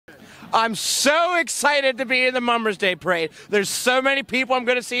I'm so excited to be in the Mummers Day Parade. There's so many people I'm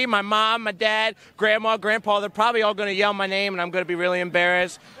going to see. My mom, my dad, grandma, grandpa. They're probably all going to yell my name, and I'm going to be really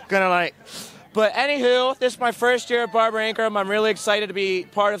embarrassed. But anywho, this is my first year at Barbara Ingram. I'm really excited to be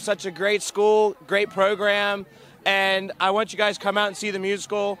part of such a great school, great program, and I want you guys to come out and see the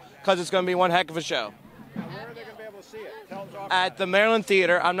musical because it's going to be one heck of a show. Now, where are they going to be able to see it? Tell them at the Maryland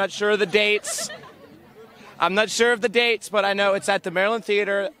Theater. I'm not sure of the dates. But I know it's at the Maryland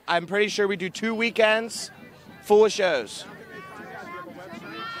Theater. I'm pretty sure we do 2 weekends full of shows.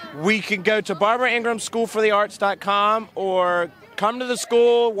 We can go to BarbaraIngramSchoolForTheArts.com or come to the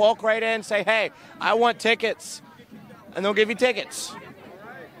school, walk right in, say, hey, I want tickets, and they'll give you tickets.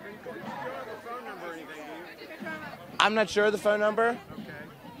 I'm not sure of the phone number. Okay.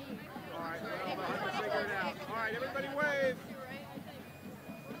 All right, well, I'll have to figure it out. All right, everybody wave.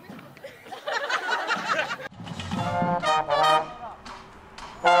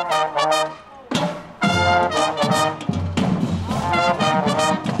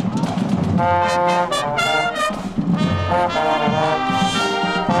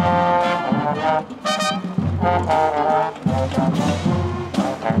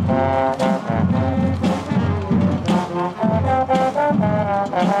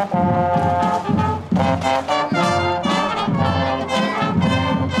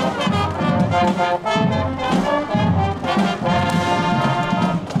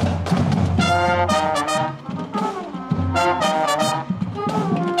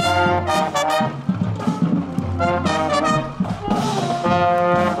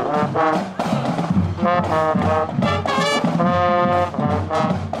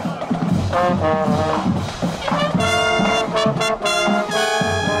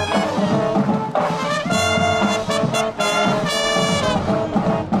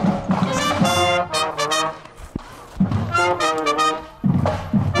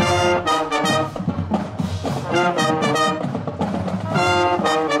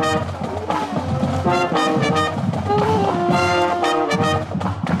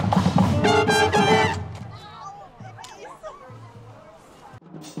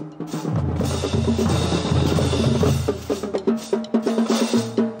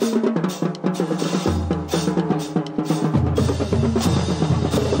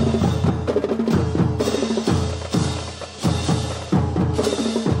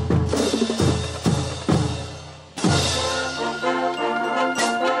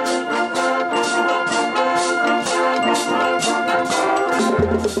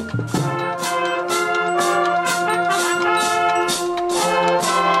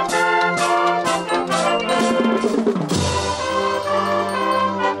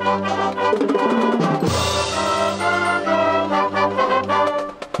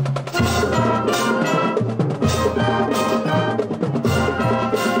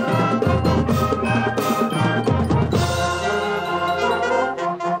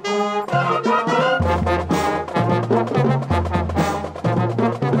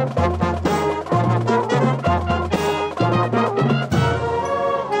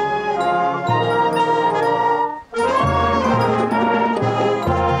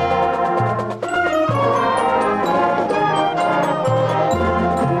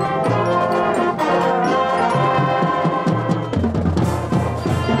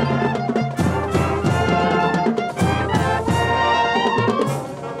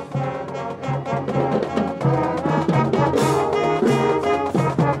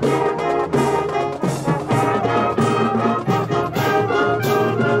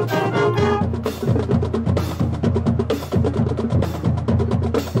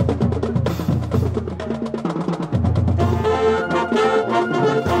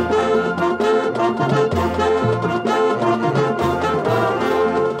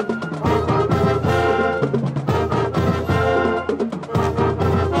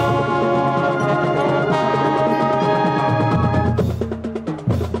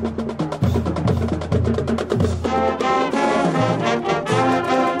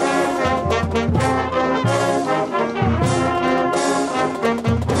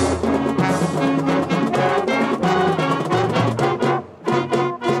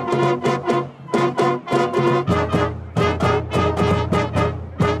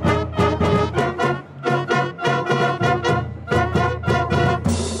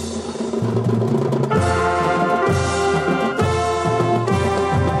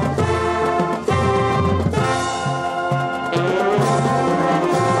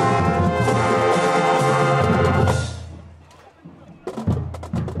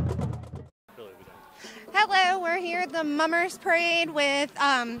 Cheerleaders parade with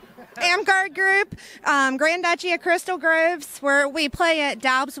AMTGARD group, Grand Duchy of Crystal Groves, where we play at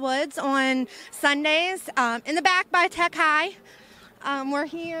Doub's Woods on Sundays. In the back by Tech High. We're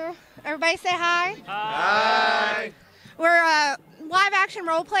here. Everybody say hi. Hi. We're a live action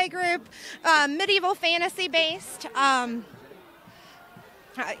role play group, medieval fantasy based.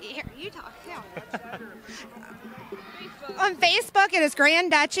 Here, you talk. Yeah. On Facebook, it is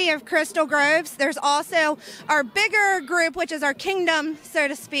Grand Duchy of Crystal Groves. There's also our bigger group, which is our kingdom, so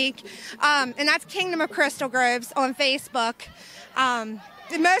to speak, and that's Kingdom of Crystal Groves on Facebook.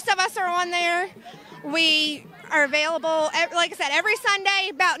 Most of us are on there. We are available, like I said, every Sunday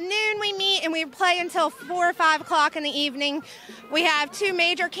about noon we meet and we play until 4 or 5 o'clock in the evening. We have 2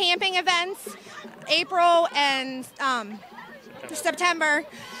 major camping events, April and September,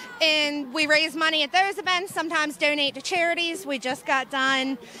 and we raise money at those events, sometimes donate to charities. We just got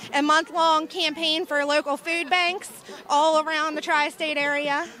done a month-long campaign for local food banks all around the tri-state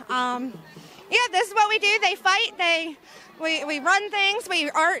area. Yeah, this is what we do. They fight, we run things, we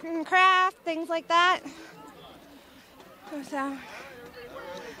art and craft, things like that. So.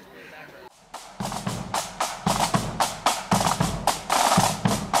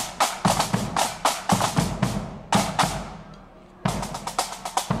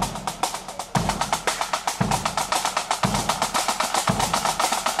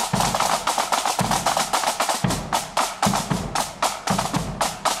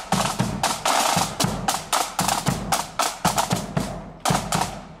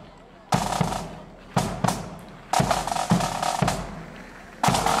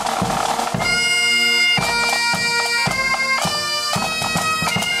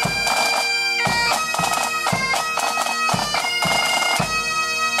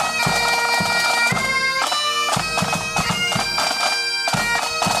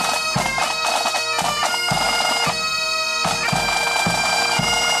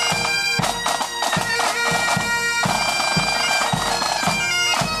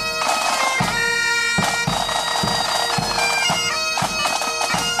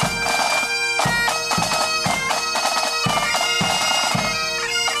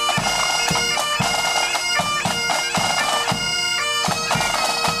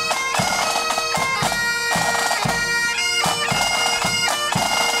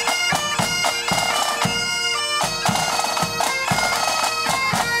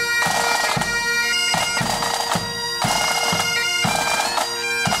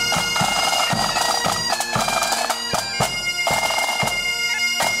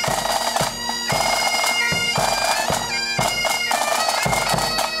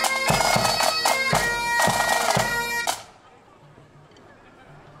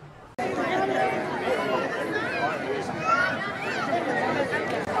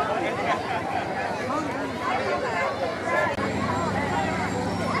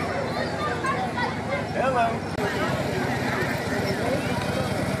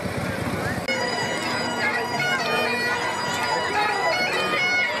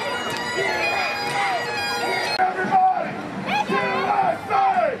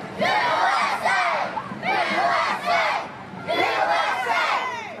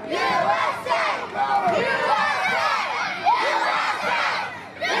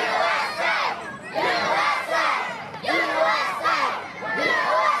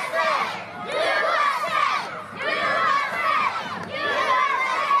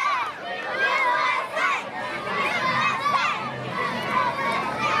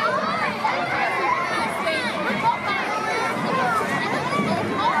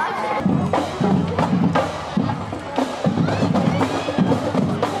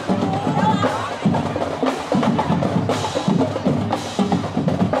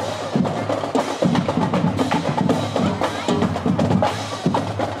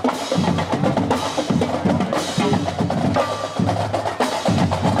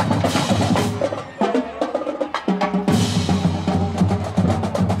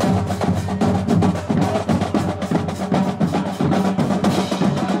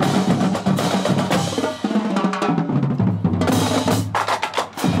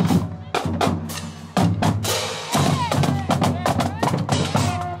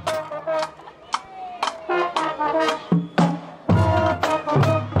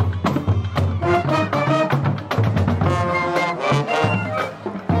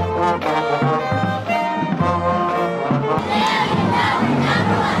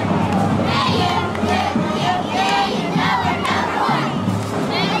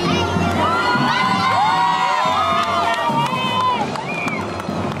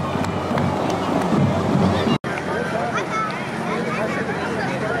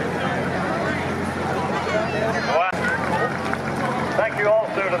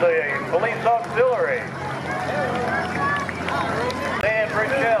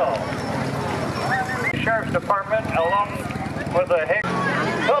 Department along with the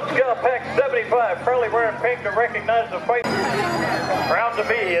Seussical Pack 75, proudly wearing pink to recognize the fight. Proud to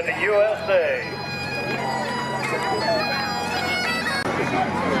be in the USA.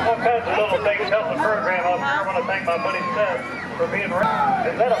 All kinds of little things help the program up here. I want to thank my buddy Seth for being around.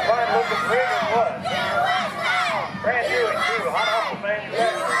 Is that a fine looking rig or what? Brand new and true, hot off the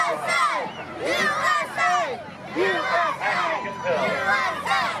manufacturing.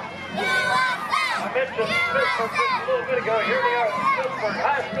 I mentioned Smithsburg just a little bit ago. Here they are, the Smithsburg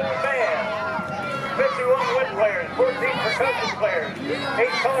High School Band. 51 wind players, 14 percussion players, 8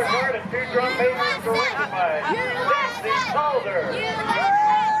 color guard and 2 drum majors directed by Stacy Calder.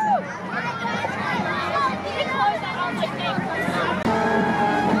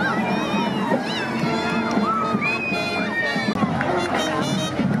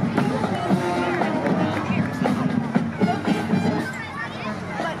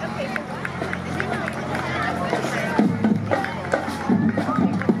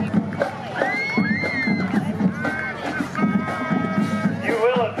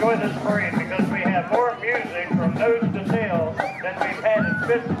 This parade because we have more music from nose to tail than we've had in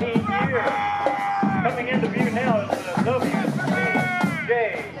 15 years. Coming into view now is the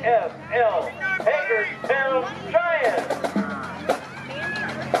WCJFL Hagerstown Giants.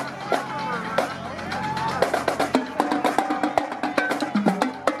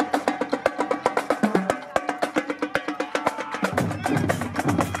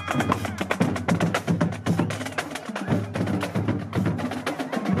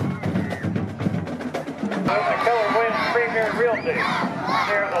 Realty. They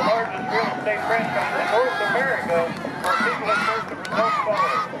are the largest real estate franchise in North America where people are search of results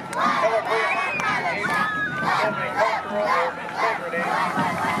follow. Keller has a cultural of integrity,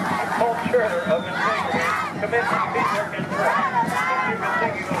 a culture of integrity, commitment to teamwork and trust. If you've been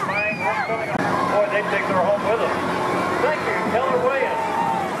thinking of buying what's coming on, boy, they take their home with them. Thank you, Keller Williams.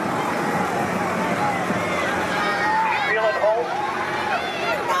 Feel at home?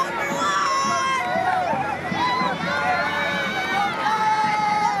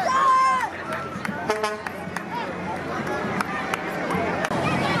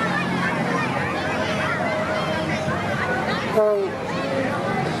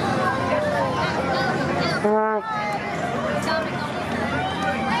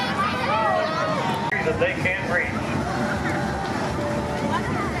 That they can't reach.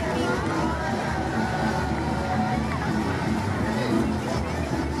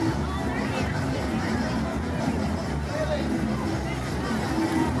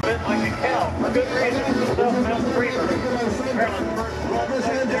 Bit like a cow, for good reason. The self-mount creamer. Maryland's first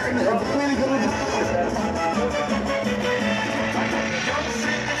long-time dairy crop.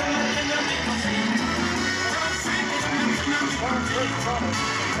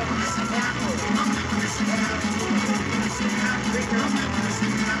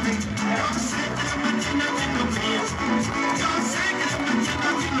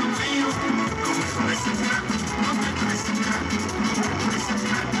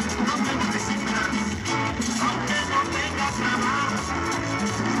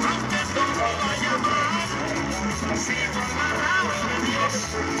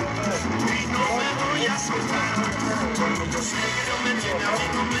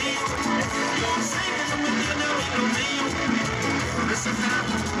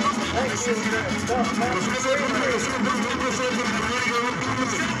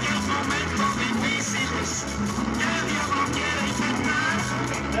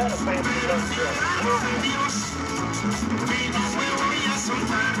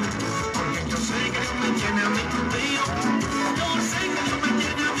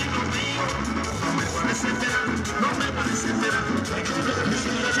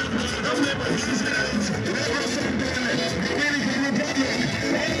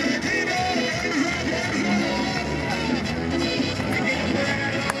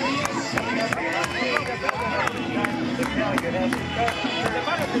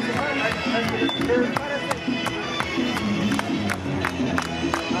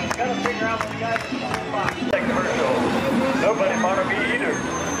 Nobody want to be either.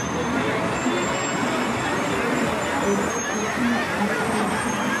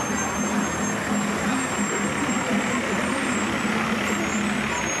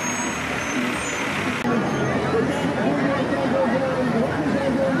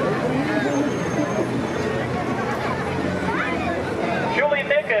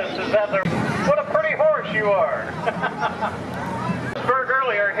 Is out there. What a pretty horse you are. Smithsburg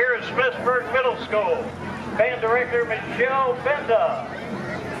earlier here at Smithsburg Middle School. Band director Michelle Benda.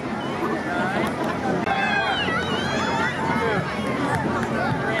 2,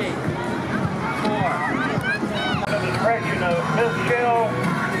 3, 4.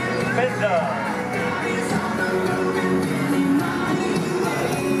 Doub.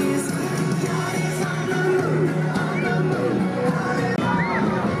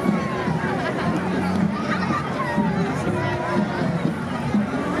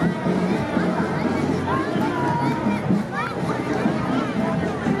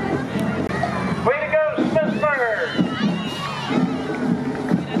 Way to go, Smithsburg!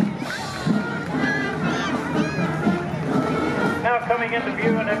 Now coming into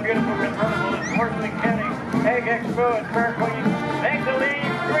view in that beautiful convertible is Washington County Ag Expo and Fair Queen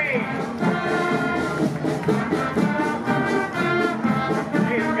Magdalene 3.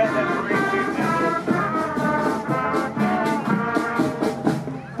 She's got that great view now.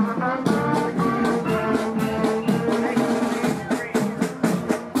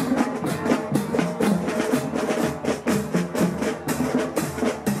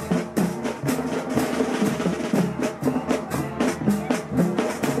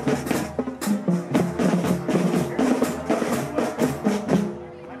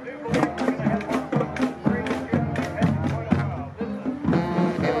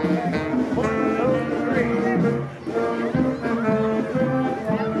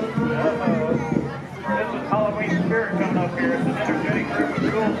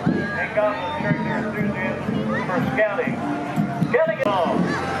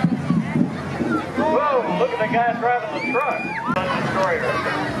 Look at the guy driving the truck. Destroyer.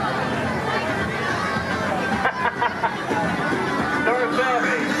 Door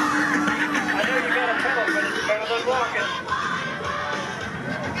savvy. I know you got a pedal, but it's better than walking.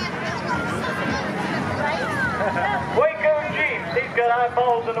 Waco Jeep. He's got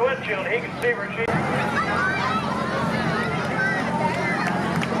eyeballs in the windshield. He can see where she is.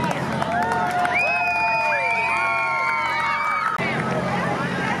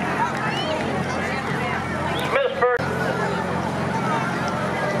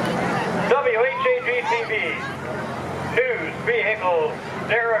 WHAG TV, News, Vehicles,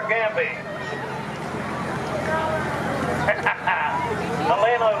 Dara Gamby,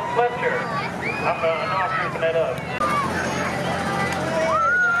 Alana Fletcher. I'm not keeping that up.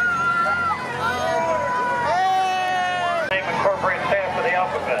 Name incorporates staff for the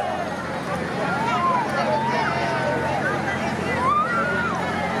alphabet.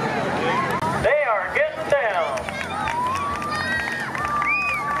 They are getting down.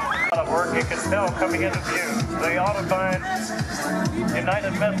 Work you can tell coming into view. The Otterbein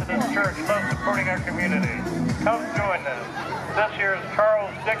United Methodist Church loves supporting our community. Come join them. This year's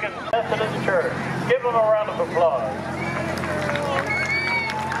Charles Dickens Methodist Church. Give them a round of applause.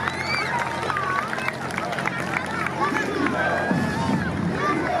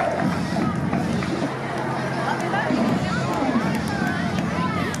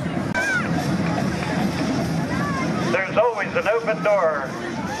 There's always an open door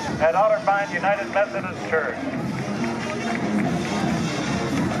at Otterbein United Methodist Church.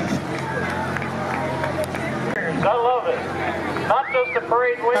 I love it. Not just a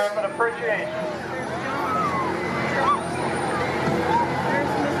parade win, but appreciation.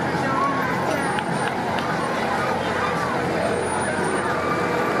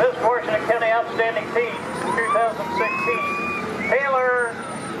 This Washington County Outstanding Team 2016. Taylor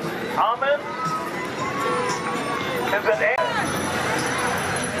Ahmed is an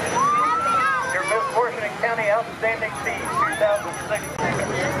Miss Washington County Outstanding Team 2016.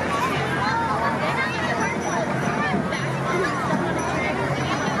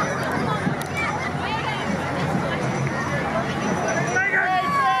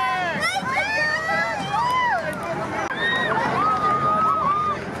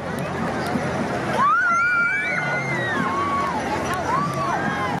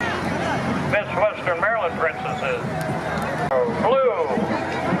 Miss Western Maryland Princesses. Blue.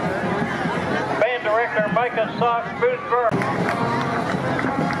 Band director Micah Sock Smithsburg.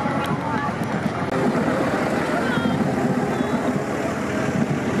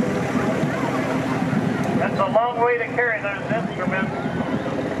 That's a long way to carry those instruments,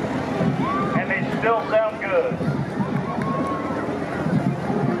 and they still sound good.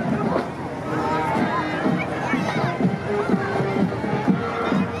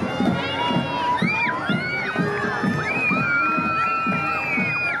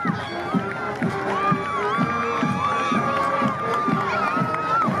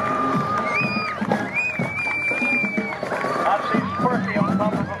 I see Sparky on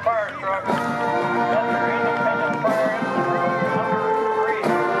top of a fire truck. That's your independent fire engine room.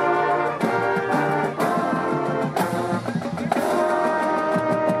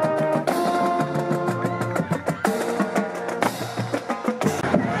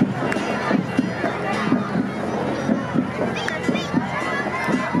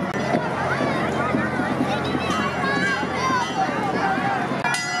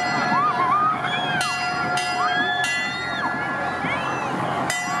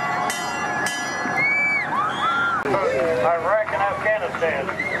 Afghanistan.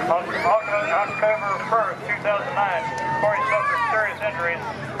 On October 1st, 2009, Corey suffered serious injuries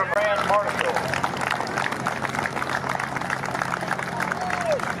from Grand Marshal.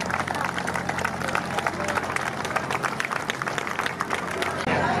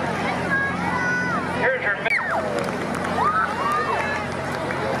 Here's your...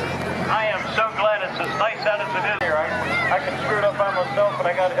 I am so glad it's as nice out as it is here. I can screw it up by myself, but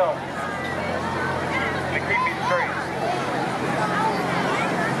I got help. To keep me straight.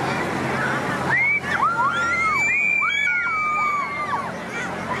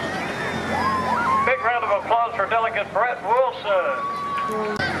 Big round of applause for Delegate Brett Wilson.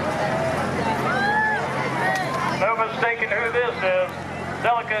 No mistaking who this is.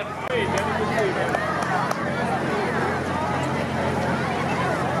 Delegate.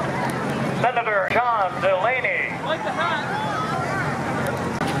 Senator John Delaney. Like the hat.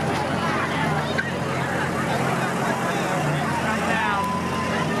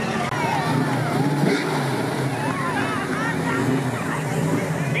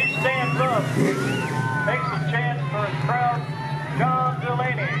 He stands up, takes a chance for his crowd, John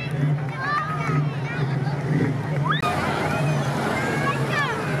Delaney.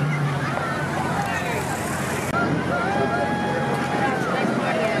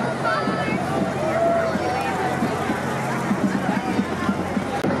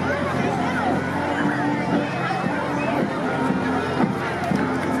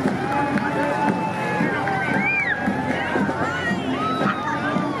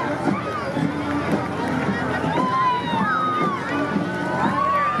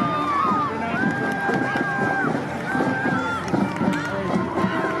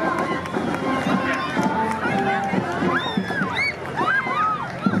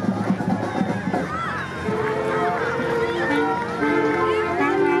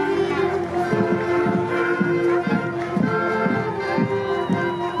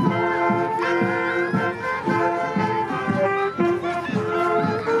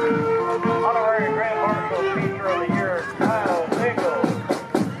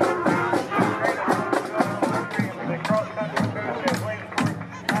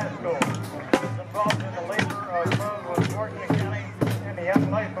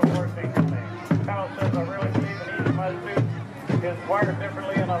 Wired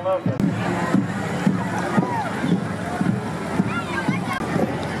differently, and I love it.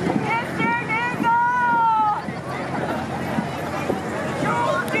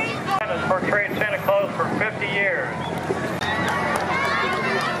 Has portrayed Santa Claus for 50 years.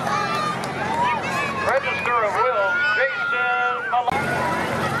 Register of Wills, Jason Malone.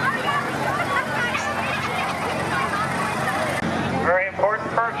 Very important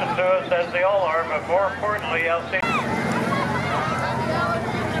person to us, as they all are, but more importantly, Alsatian.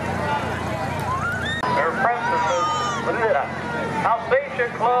 Their princesses, Alsatia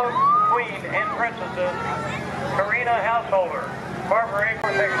Club Queen and Princesses, Karina Householder, Barbara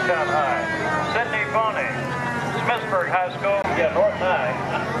Ingram, Hagerstown High, Sydney Bonnie, Smithsburg High School, North High,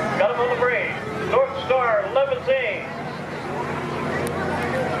 got them on the brain, North Star Limousine.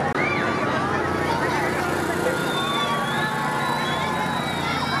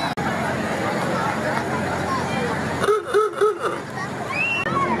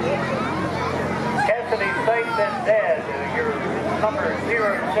 And Dad, your number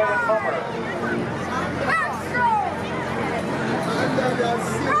 07 number.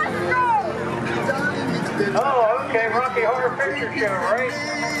 Oh, okay, Rocky Horror Picture Show, right?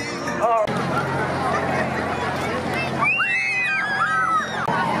 Oh.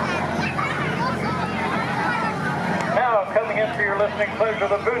 Now, coming in for your listening pleasure,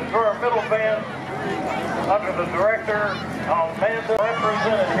 the Boonesboro Middle Band, under the director, Amanda,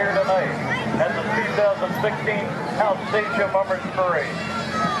 represented here tonight at the 2016 Alsatia Mummers Parade.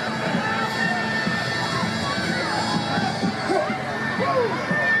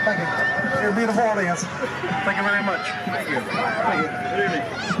 Thank you. You're a beautiful audience. Thank you very much. Thank you. Thank you. Good evening.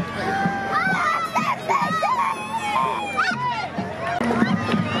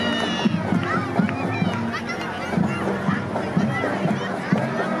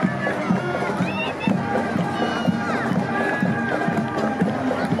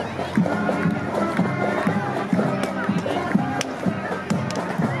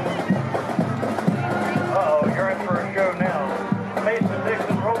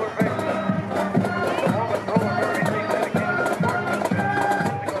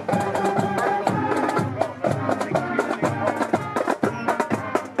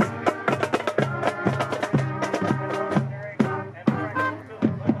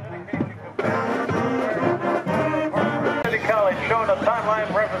 Showing a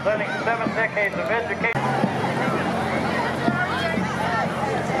timeline representing 7 decades of education.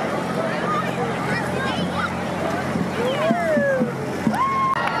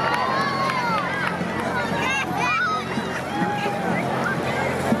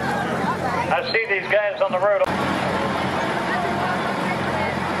 I see these guys on the road.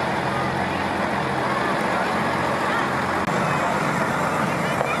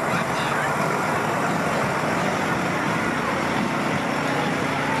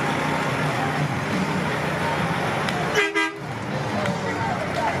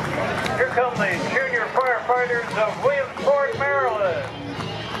 Here come the junior firefighters of Williamsport, Maryland.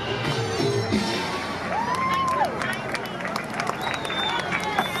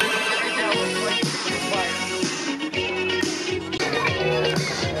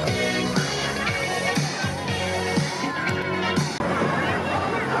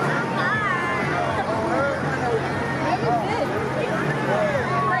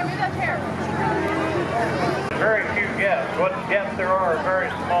 Very few guests. What guests there are very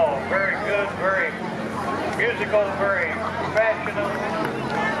small. Very good, very musical, very fashionable,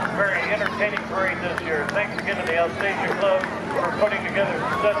 very entertaining parade this year. Thanks again to the Alsatian Club for putting together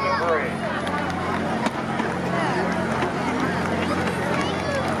such a parade.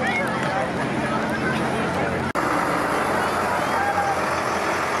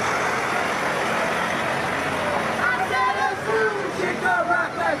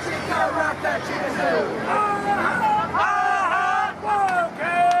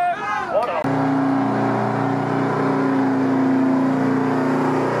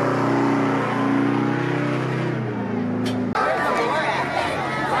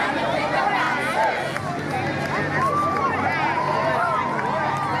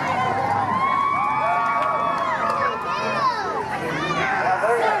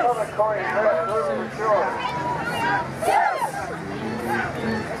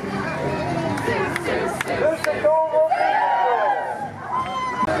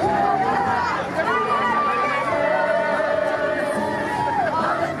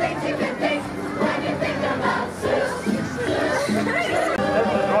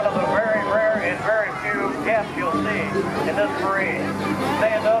 You'll see in this parade.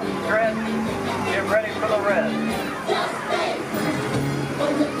 Stand up, stretch, get ready for the rest.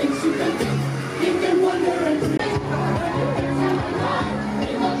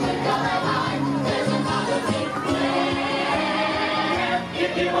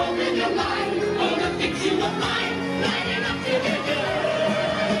 If you open your mind, all the things you will find, lining up to the good.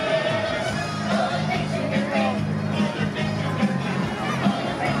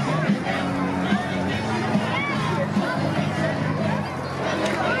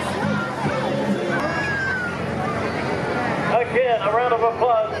 Again, a round of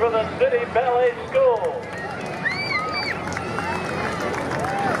applause for the City Ballet School.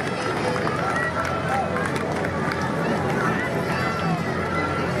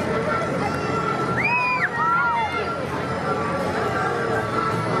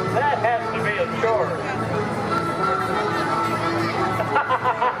 That has to be a chore.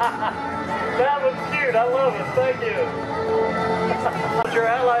 That was cute. I love it. Thank you. Your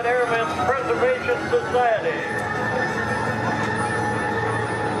Allied Airmen's Preservation Society.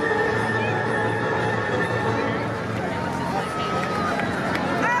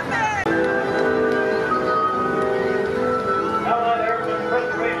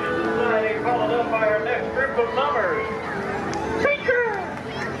 Of numbers.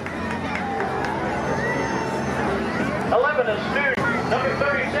 11 is Stu. Number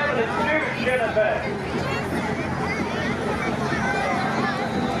 37 is Stu Shennebeck.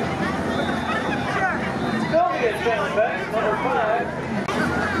 Sylvia Shennebeck, number 5.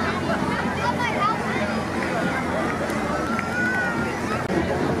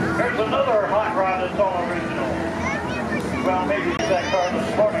 Here's another hot rod that's all original. Well, maybe it's that car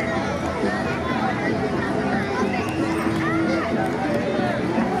this morning.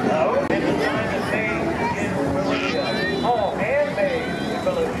 Oh, handmade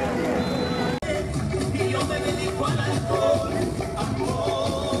Volusia.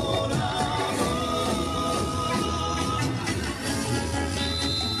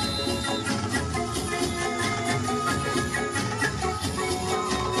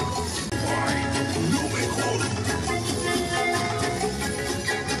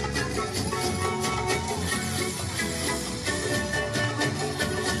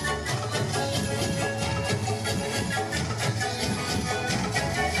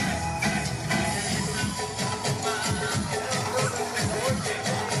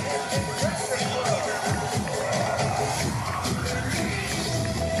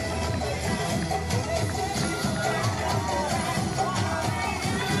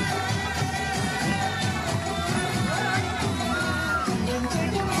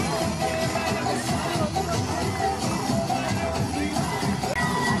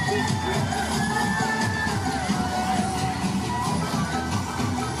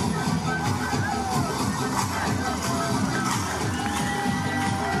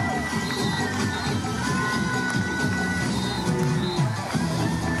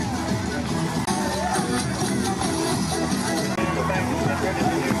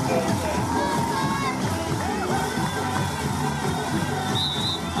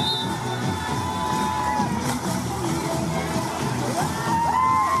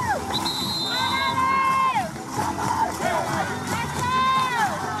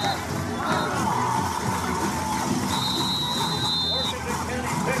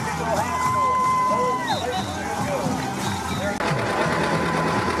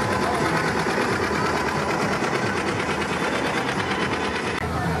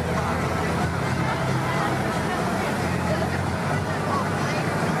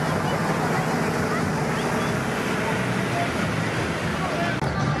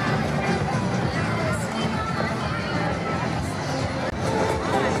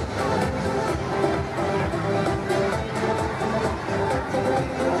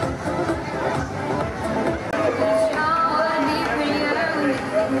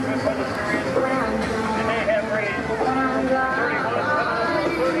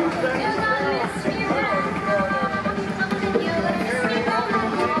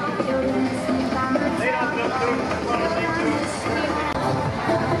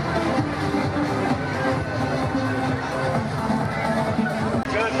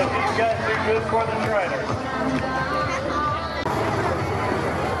 good for the Shriners.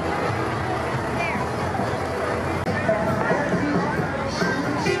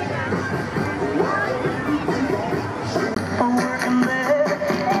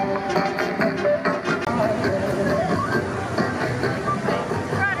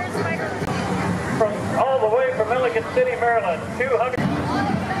 All the way from Milligan City, Maryland, 200.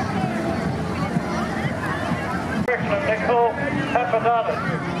 Direction of Nicole Papadopoulos.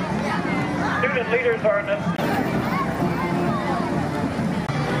 Student leaders are in this.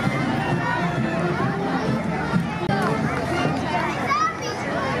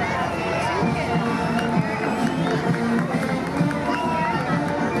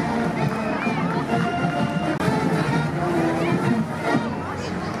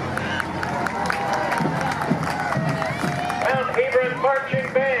 Marching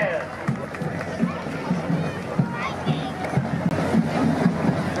band.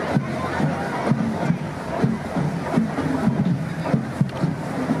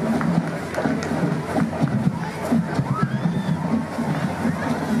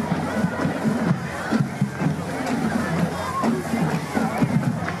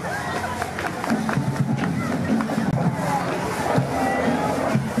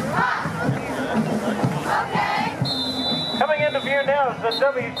 Now is the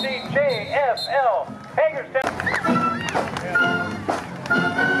WCJFL Hagerstown.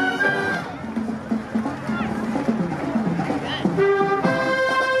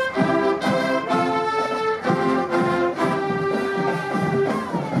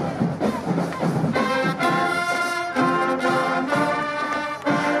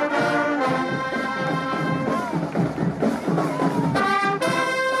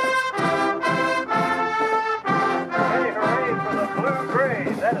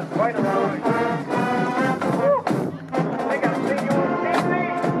 That is quite a ride. Woo! I think I've seen you on TV.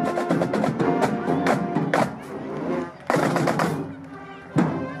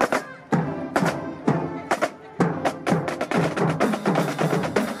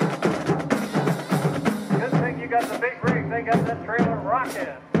 Good thing you got the big rig. They got that trailer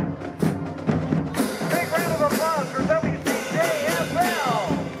rocking. Big round of applause for WCJFL.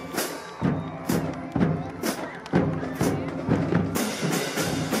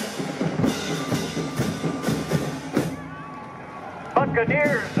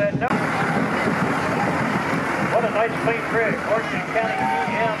 Buccaneers and no. What a nice clean rig. Washington County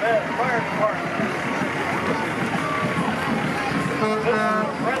EMS Fire Department. This is the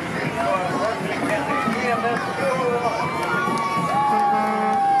rescue of Washington County EMS 201.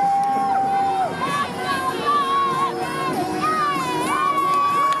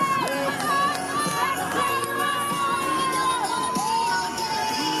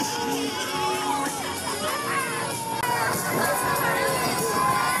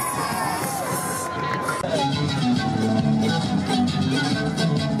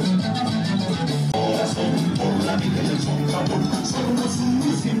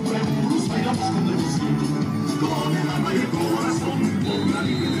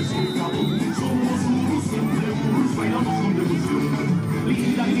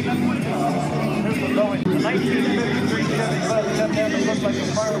 This was always the 1953 Chevy bus cut down to look like a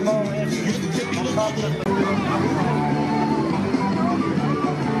fireball engine. On top of the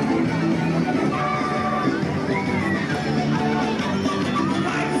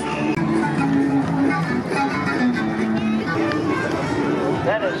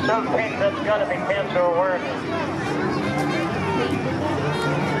That is so pink, that's got to be cancer awareness.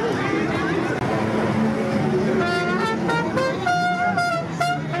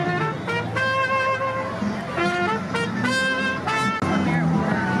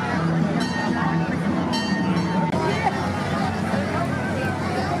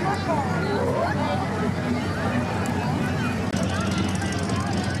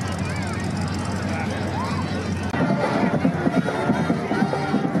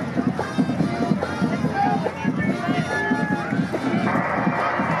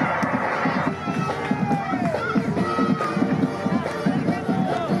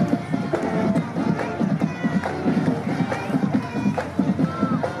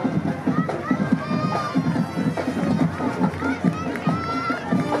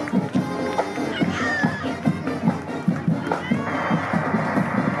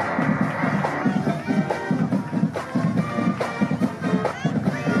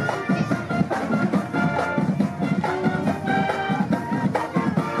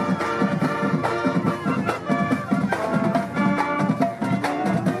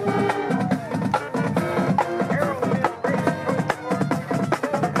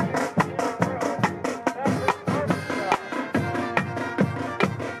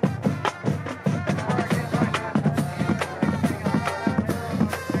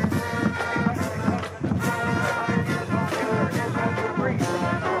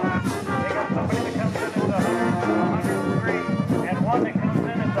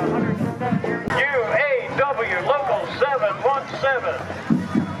 UAW Local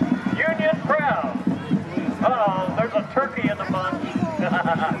 717. Union Proud. Uh-oh, there's a turkey in the bunch.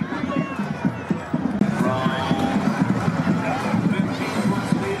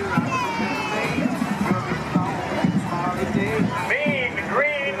 Mean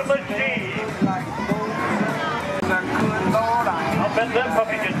Green Machine. I'll bet that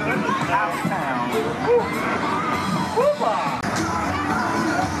puppy gets through this now. Woo-ha!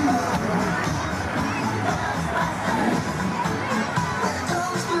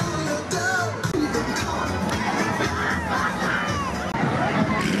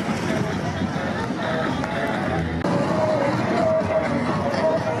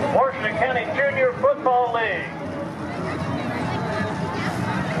 Washington County Junior Football League.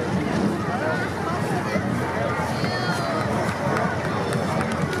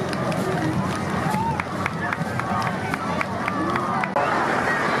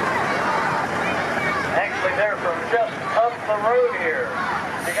 Actually, they're from just up the road here.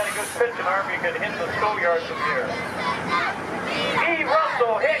 You got a good pitching arm, you can hit the schoolyard from here. E.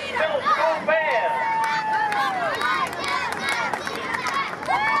 Russell Hicks Middle School Band.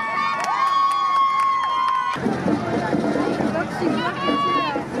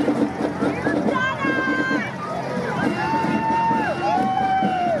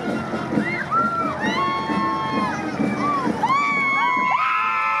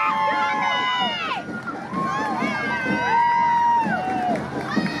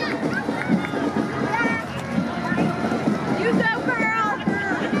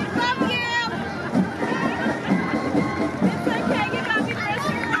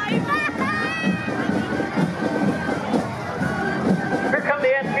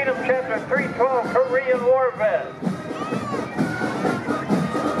 Chapter 312 Korean War vet.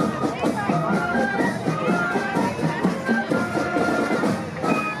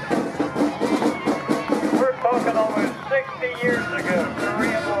 We're talking almost 60 years ago,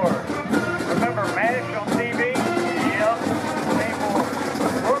 Korean War. Remember MASH on TV? Yep, same war.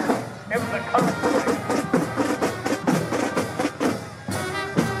 It was a conflict.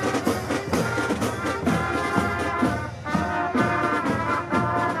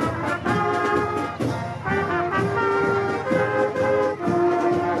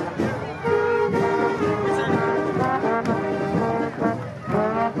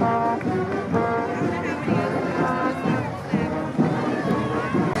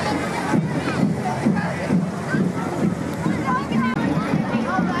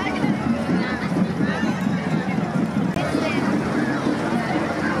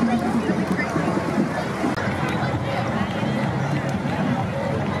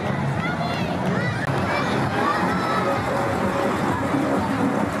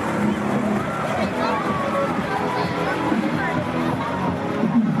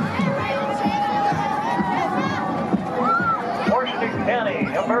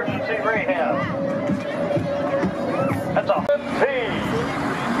 Emergency rehab. That's a P.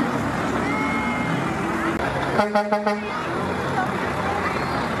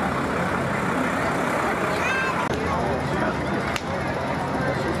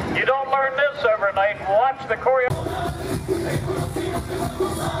 You don't learn this overnight. Watch the choreo.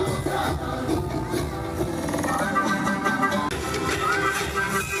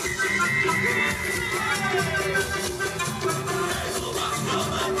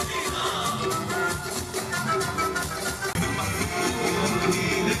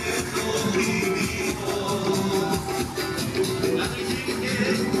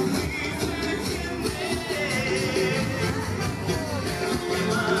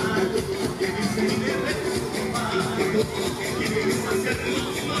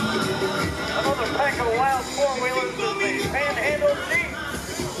 Another pack of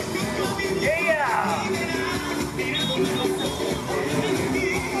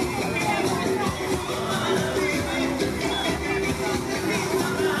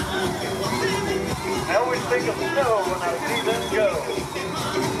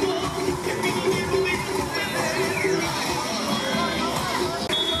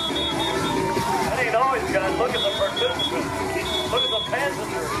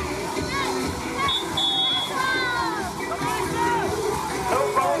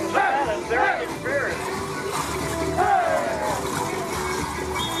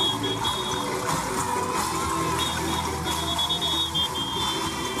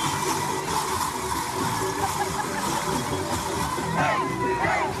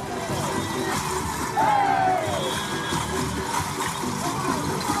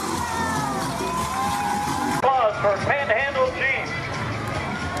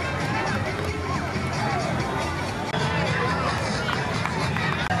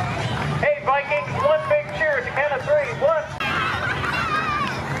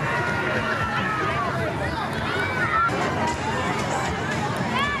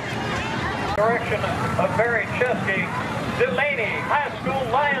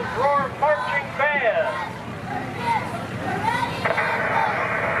marching band.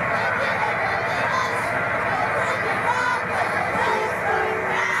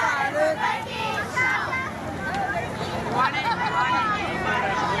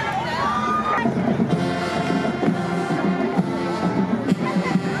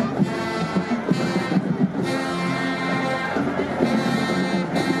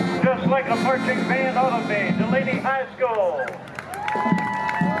 Just like a marching band ought to be, Delaney High School.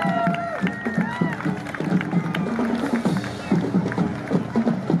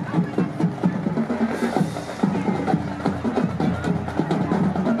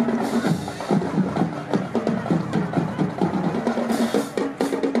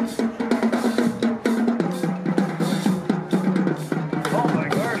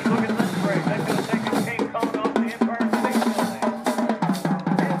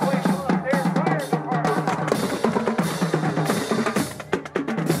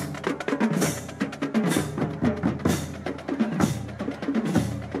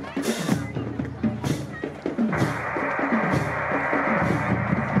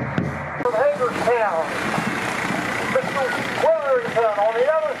 Hagerstown, Mr. on the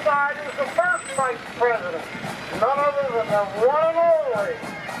other side is the first vice president, none other than the one and only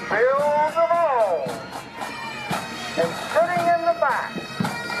Bill Duvall. And sitting in the back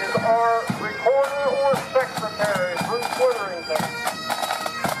is our recorder or secretary, Bruce Witherington.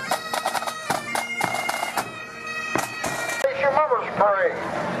 It's your Mummers Parade.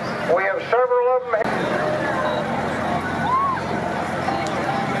 We have several of them here.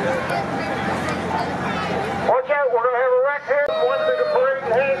 Watch out, we're going to have a wreck here. One to the parade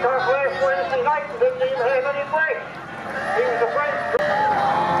in Hancock last Wednesday night and didn't even have any brakes. He was afraid.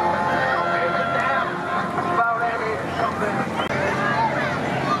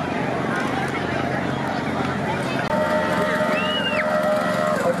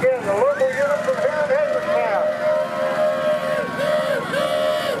 Again, the local unit from here in Hagerstown.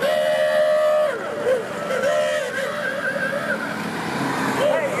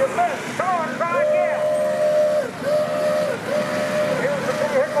 Hey, you missed. Come on, try again. Here's the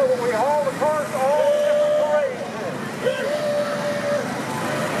vehicle that we haul the cars to all the different parades in.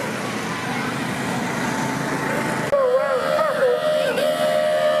 Go around the circle.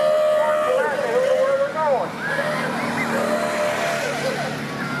 March left and who know where they're going.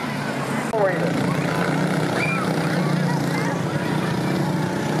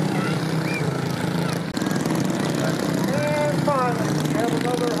 And finally, we have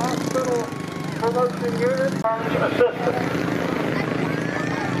another hospital promotion unit assistant.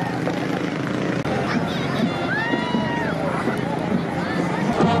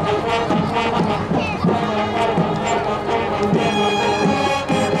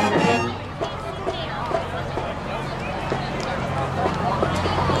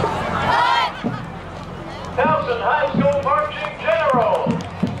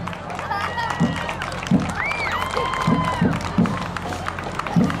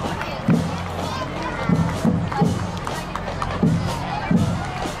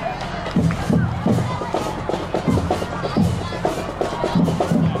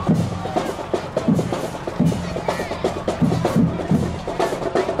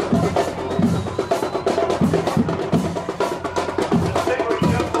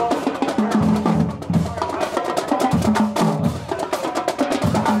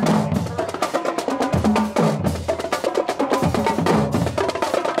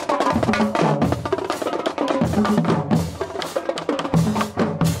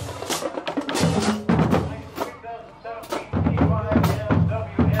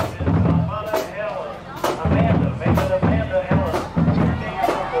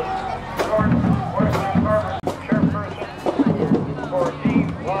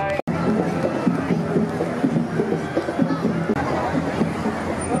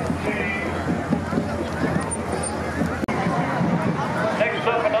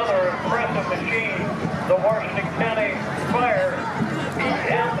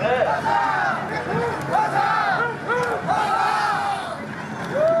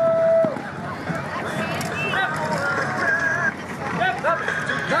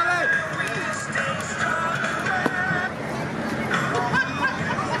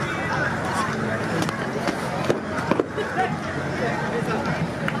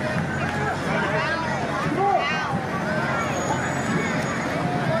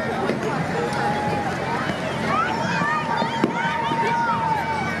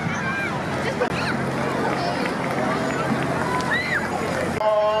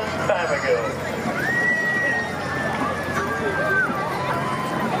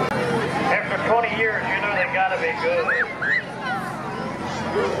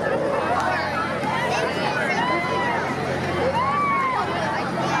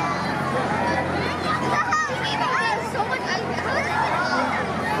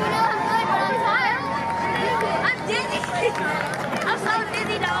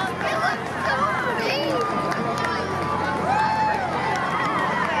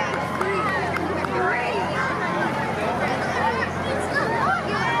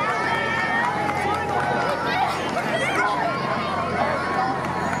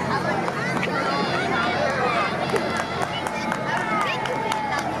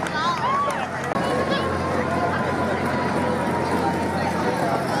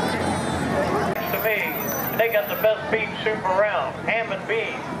 human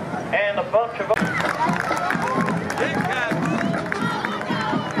being, and a bunch of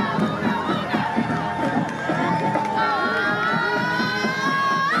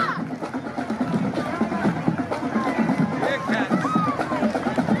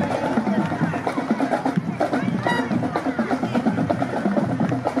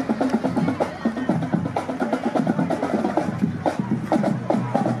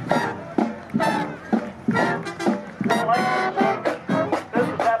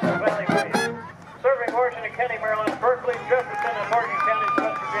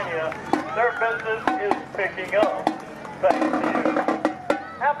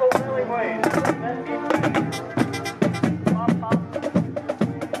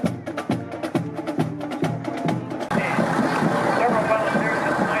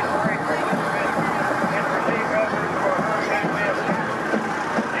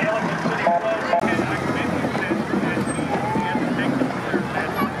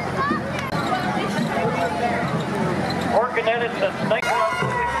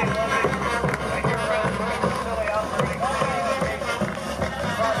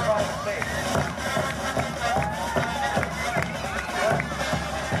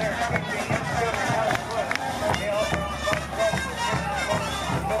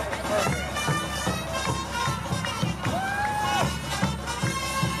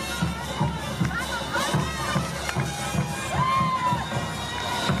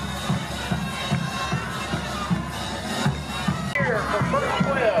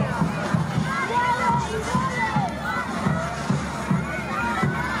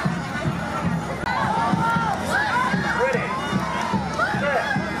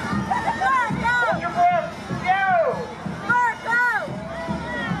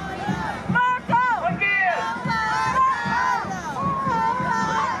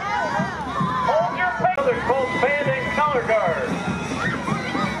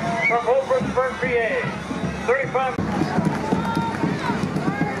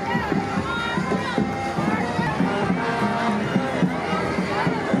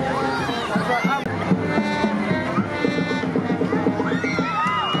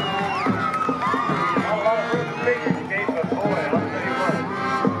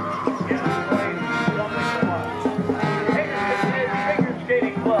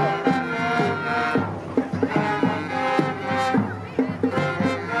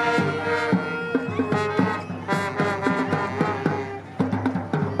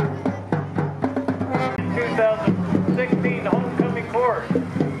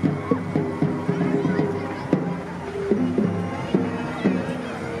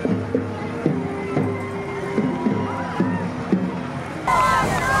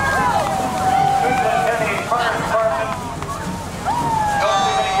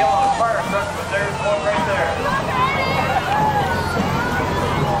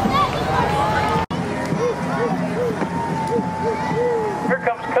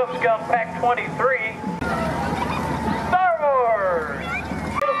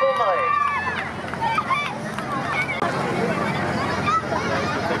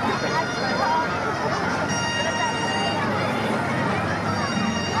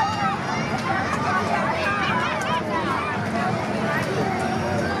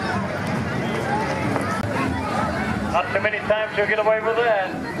She'll get away with that.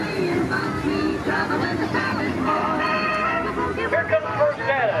 Here comes First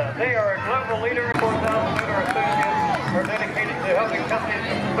Data. They are a global leader. 4,000 lunar associates are dedicated to helping companies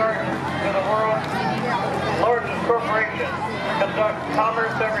from start to the world's largest corporation conduct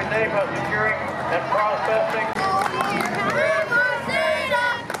commerce every day by securing and processing.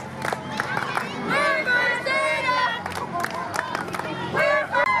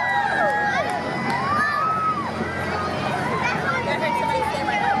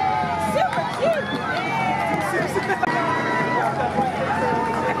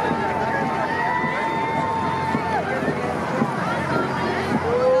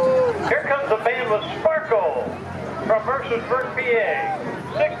 From Mercersburg,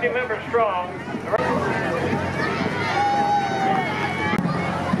 PA, 60 members strong.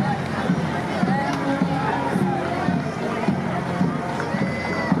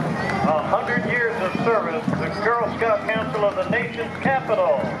 100 years of service, the Girl Scout Council of the nation's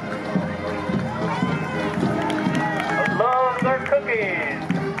capital. Love their cookies.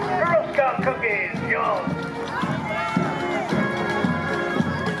 Girl Scout cookies, yum.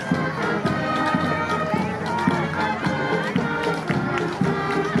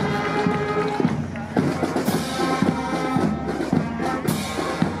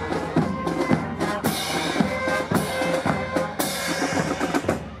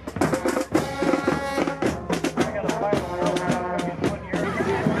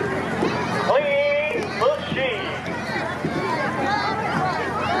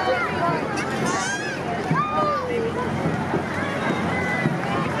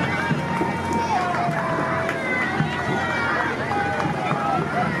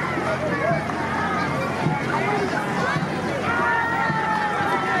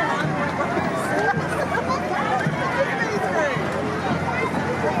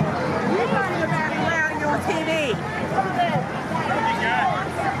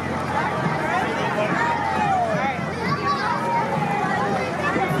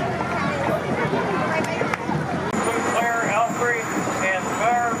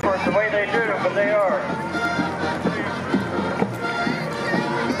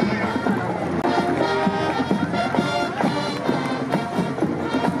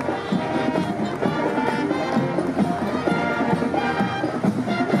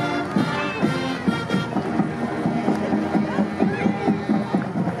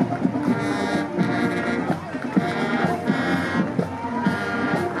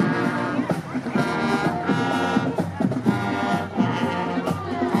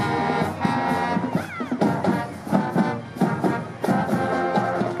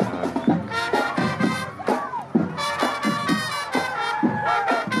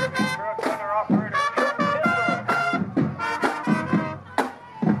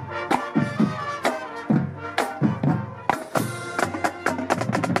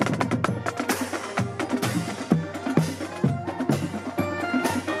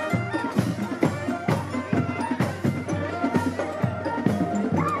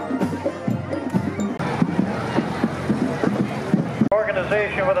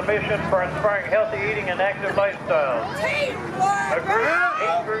 organization with a mission for inspiring healthy eating and active lifestyles. A group,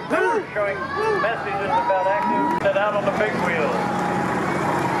 each group member showing messages about active and out on the big wheel.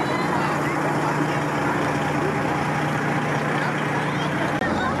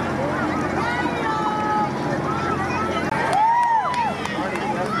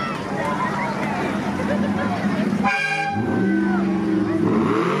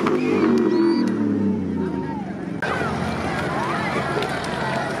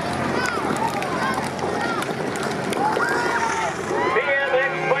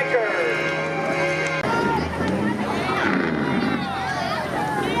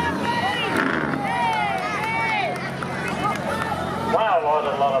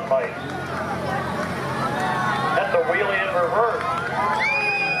 That's a wheelie in reverse.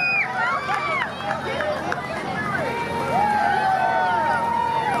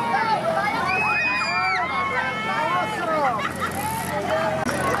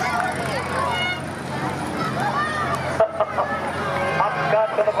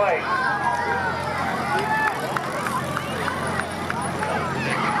 Hopscotch on the bike.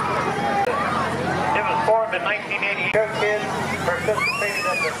 It was formed in 1980. Show kids participated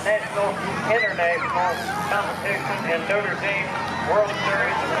in the national, international competition in Notre Dame World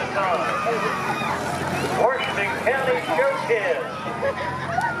Series at the time. Washington County Show Kids.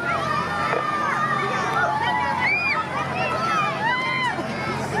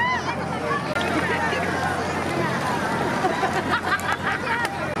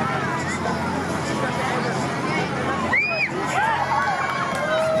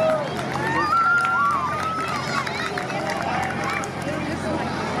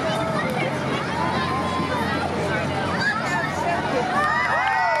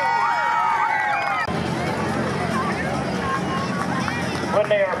 When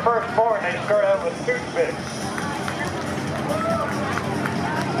they are first born, they start out with toothpicks.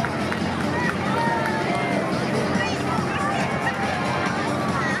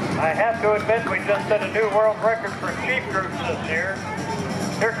 I have to admit, we just set a new world record for Jeep groups this year.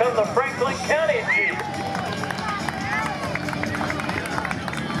 Here comes the Franklin County Jeep.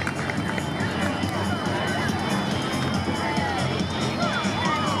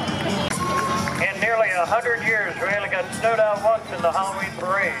 In nearly 100 years, we only got snowed out once in the Halloween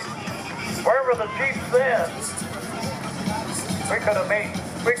parade. Where were the Jeeps then? We could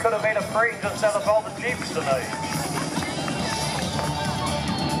have made a parade just out of all the Jeeps tonight.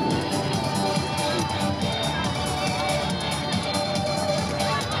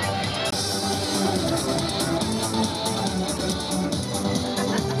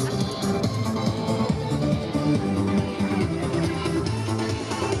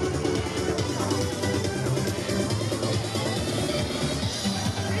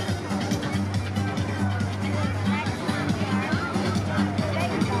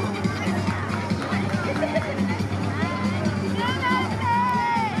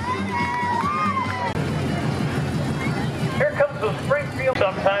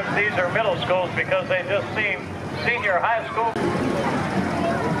 Sometimes these are middle schools because they just seem senior high school.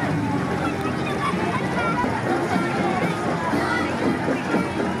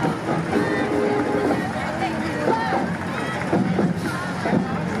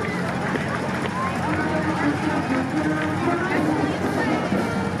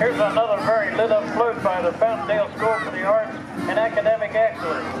 Here's another very lit up float by the Fountaindale School for the Arts and Academic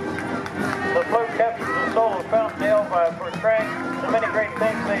Excellence. The float captures the soul of Fountaindale by portraying the many great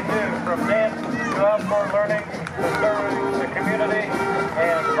things they do, from dance to outdoor learning to serving the community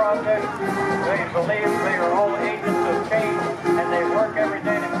and projects. They believe they are all agents of change, and they work every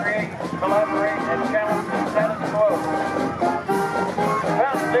day to create, collaborate, and challenge the status quo.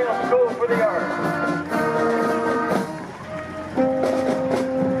 Fountaindale School for the Arts.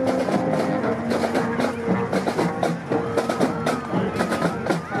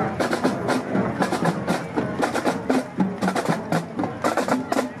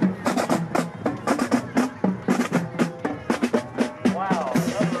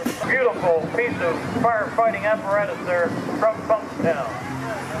 Firefighting apparatus there from Funkstown.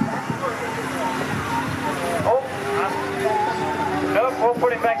 Oh, nope, we'll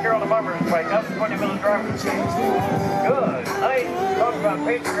put him back here on the mummer's bike. Up 20 minute driver. Good. Nice. Talk about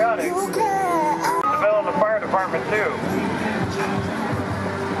patriotic. The bill in the fire department too.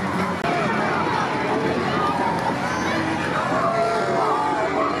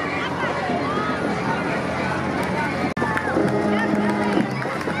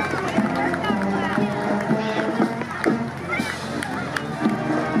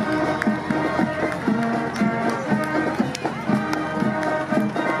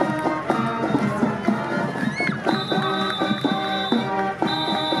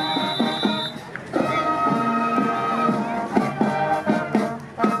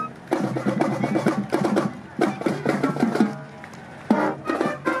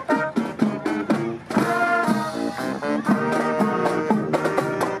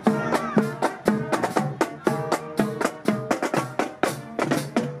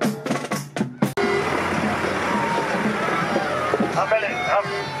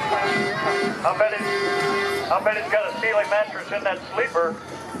 What's in that sleeper?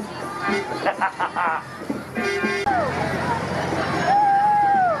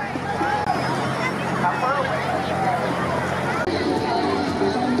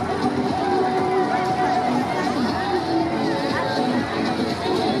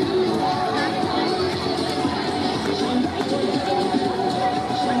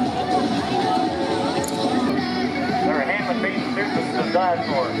 They're handing me suits to die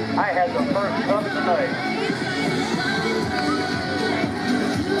for. I had the first cup tonight.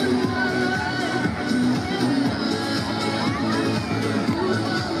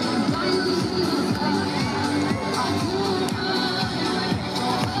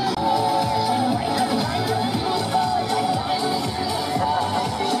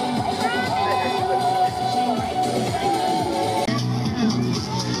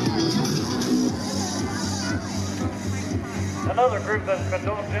 Another group that's been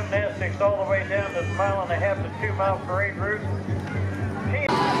doing gymnastics all the way down this 1.5 to 2 mile parade route.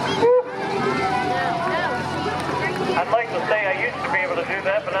 I'd like to say I used to be able to do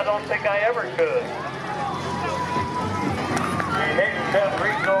that, but I don't think I ever could. The Hagerstown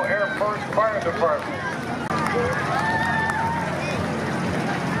Regional Air Force Fire Department.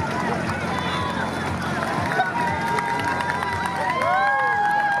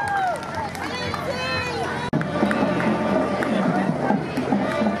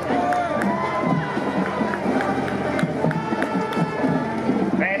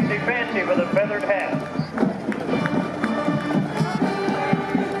 Fancy with a feathered hat.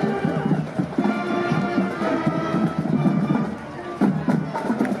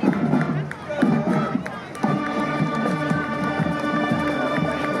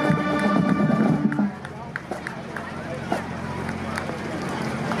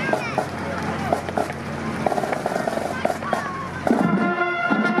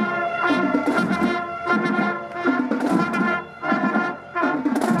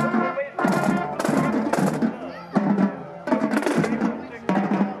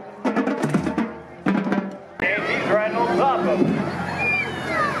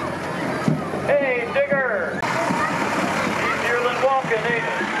 Hey, Digger! Easier than walking, ain't it?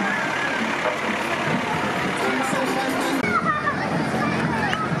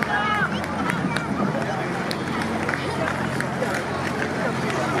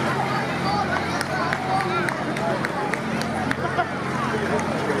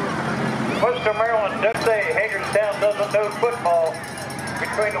 Western Maryland does say Hagerstown doesn't know football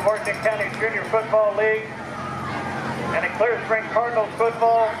between the Washington County Junior Football League and the Clear Spring Cardinals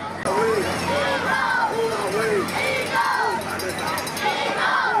football.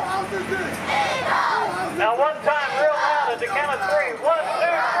 Now one time real loud at the count of 3. 1,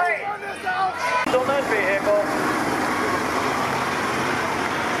 2, 3. On that vehicle.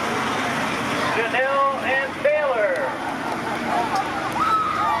 Janelle and Taylor.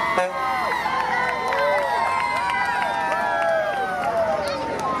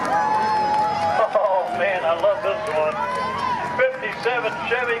 Oh man, I love this one. 57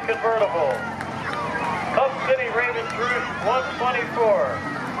 Chevy convertible. Up City Raven Truth 124.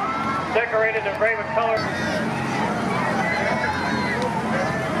 Decorated in Raven color.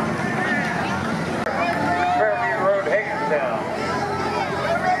 Fairview Road, Hagerstown.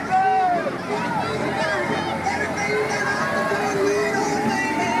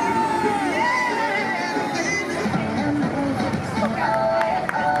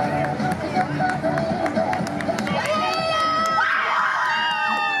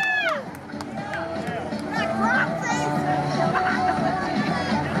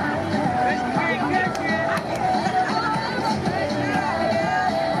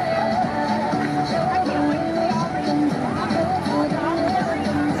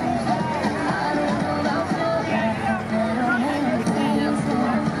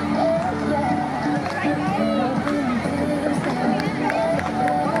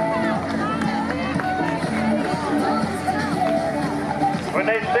 When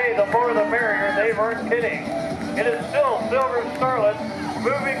they say the more the merrier, they weren't kidding. It is still Silver Starlet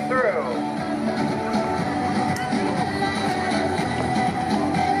moving through.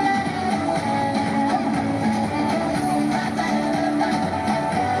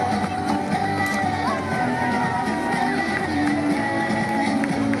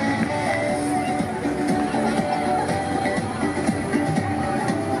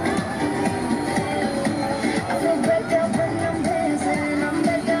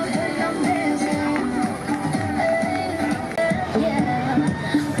 Yeah.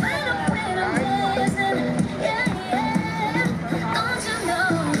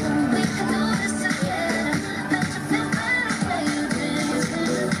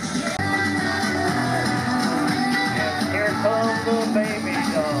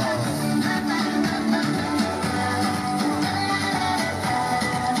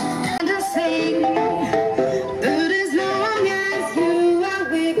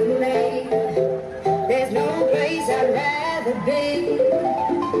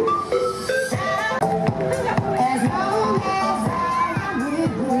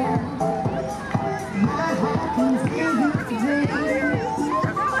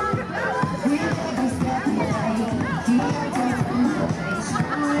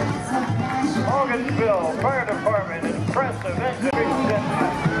 Shiloh Fire Department, impressive entry.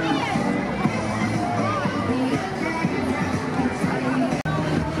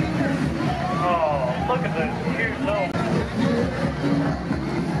 Oh, look at this cute little.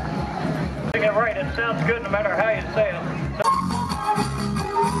 Getting it right, it sounds good no matter how you say it.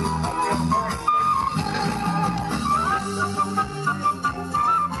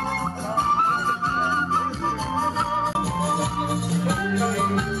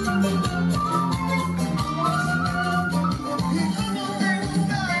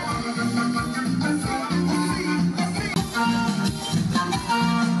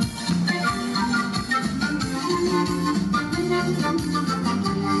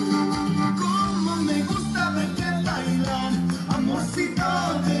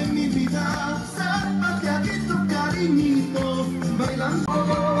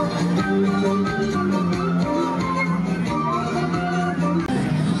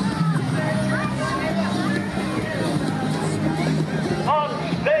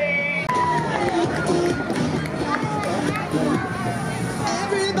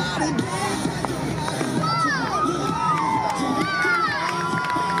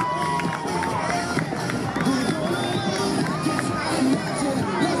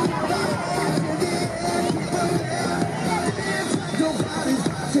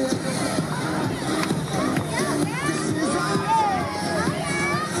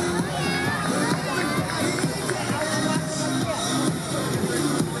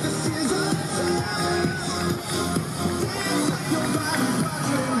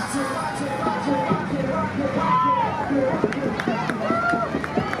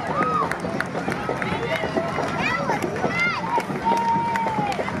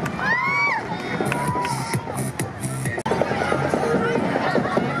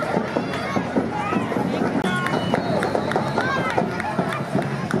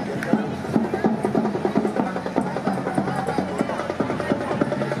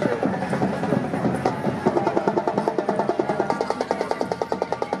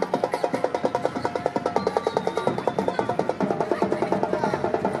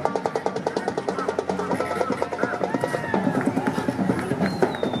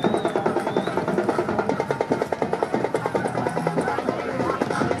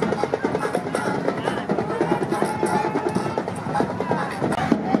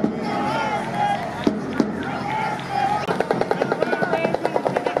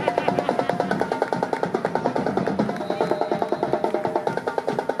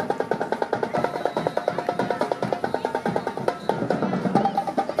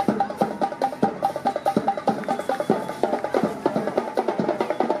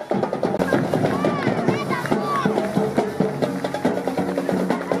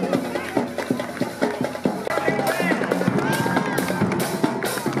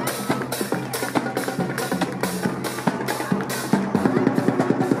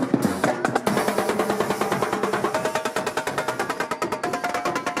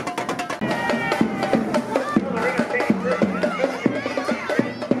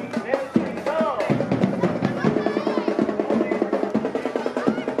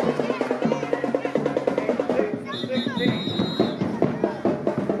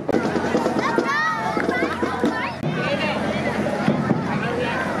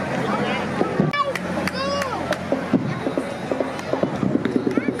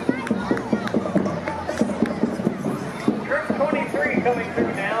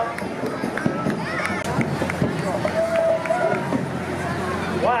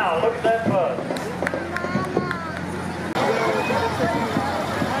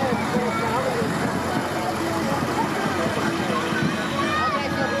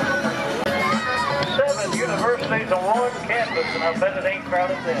 And I bet it ain't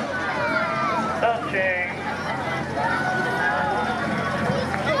crowded then. Touching.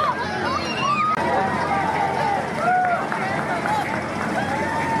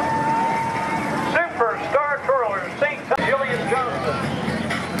 Superstar twirlers, St. Jillian Johnson.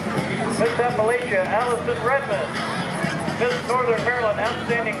 Miss Appalachia, Allison Redmond. Miss Northern Maryland,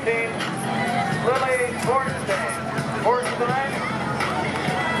 outstanding team, Lily Bornstein. Bornstein?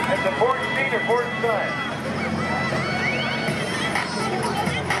 It's a Bornstein or Bornstein?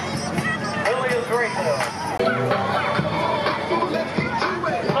 Great though.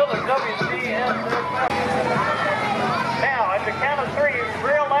 Another WCJFL. Now, at the count of three,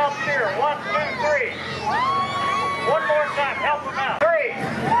 real loud cheer. 1, 2, 3. One more time. Help them out. 3.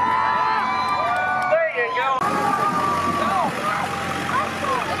 There you go.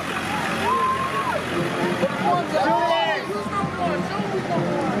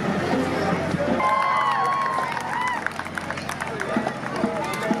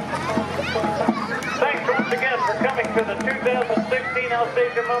 to the 2016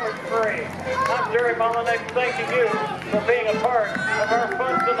 Alsatian Mummers Parade. I'm Jerry Molinex thanking you for being a part of our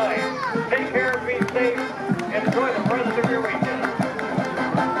fun tonight.